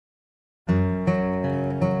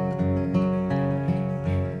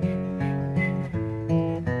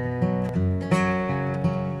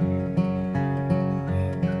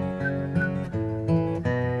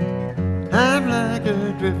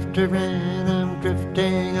drifter and I'm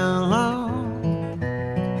drifting along.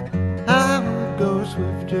 I would go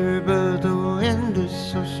swifter, but the wind is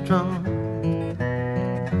so strong.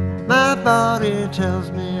 My body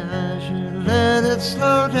tells me I should let it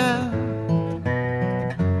slow down.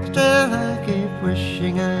 Still I keep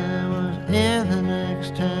wishing I was in the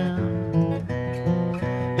next town.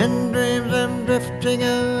 In dreams I'm drifting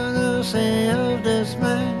on the sea of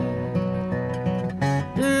dismay.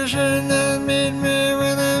 You should not meet me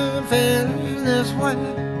when I'm feeling this way.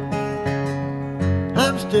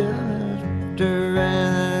 I'm still a drifter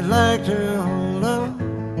and I'd like to hold on.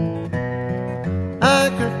 I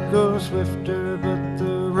could go swifter, but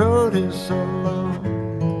the road is so long.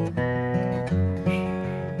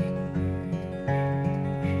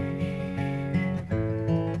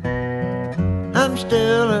 I'm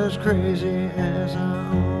still as crazy as I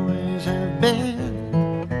always have been.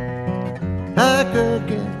 I could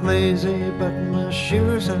get lazy, but my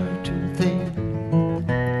shoes are too thin.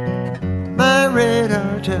 My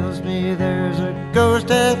radar tells me there's a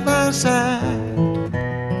ghost at my side.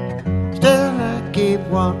 Still I keep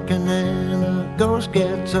walking and the ghost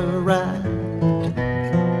gets a ride.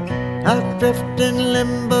 I drift in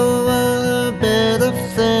limbo on a bed of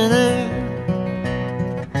thin air.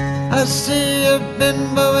 I see a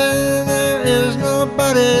bimbo and there is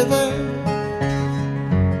nobody there.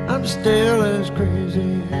 I'm still as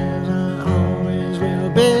crazy as I always will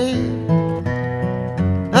be.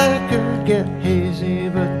 I could get hazy,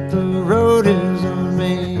 but the road is on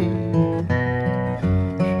me.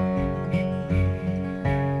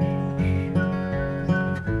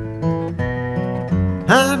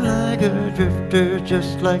 I'm like a drifter,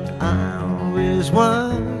 just like I always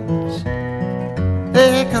was.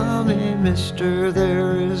 They call me Mister,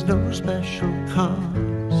 there is no special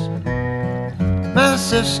cause. My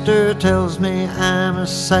sister tells me I'm a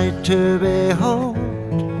sight to behold.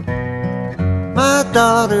 My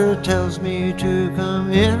daughter tells me to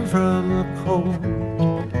come in from the cold.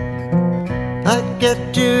 I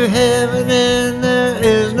get to heaven and there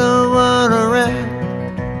is no one around.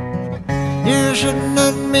 You should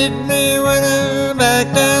not meet me when I'm back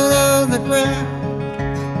down on the ground.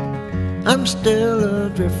 I'm still a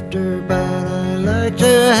drifter, but I like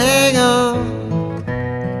to hang on.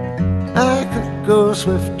 I could go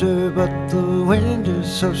swifter, but the wind is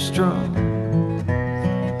so strong.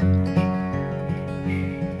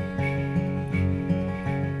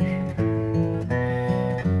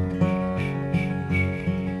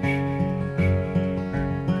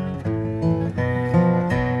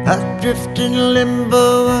 I drift in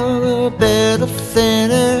limbo on a bed of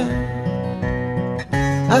thin air.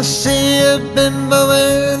 I see a bimbo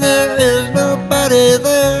and there is nobody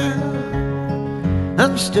there.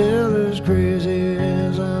 I'm still as crazy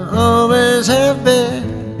as I always have been.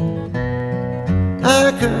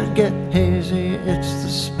 I could get hazy, it's the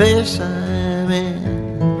space I'm in.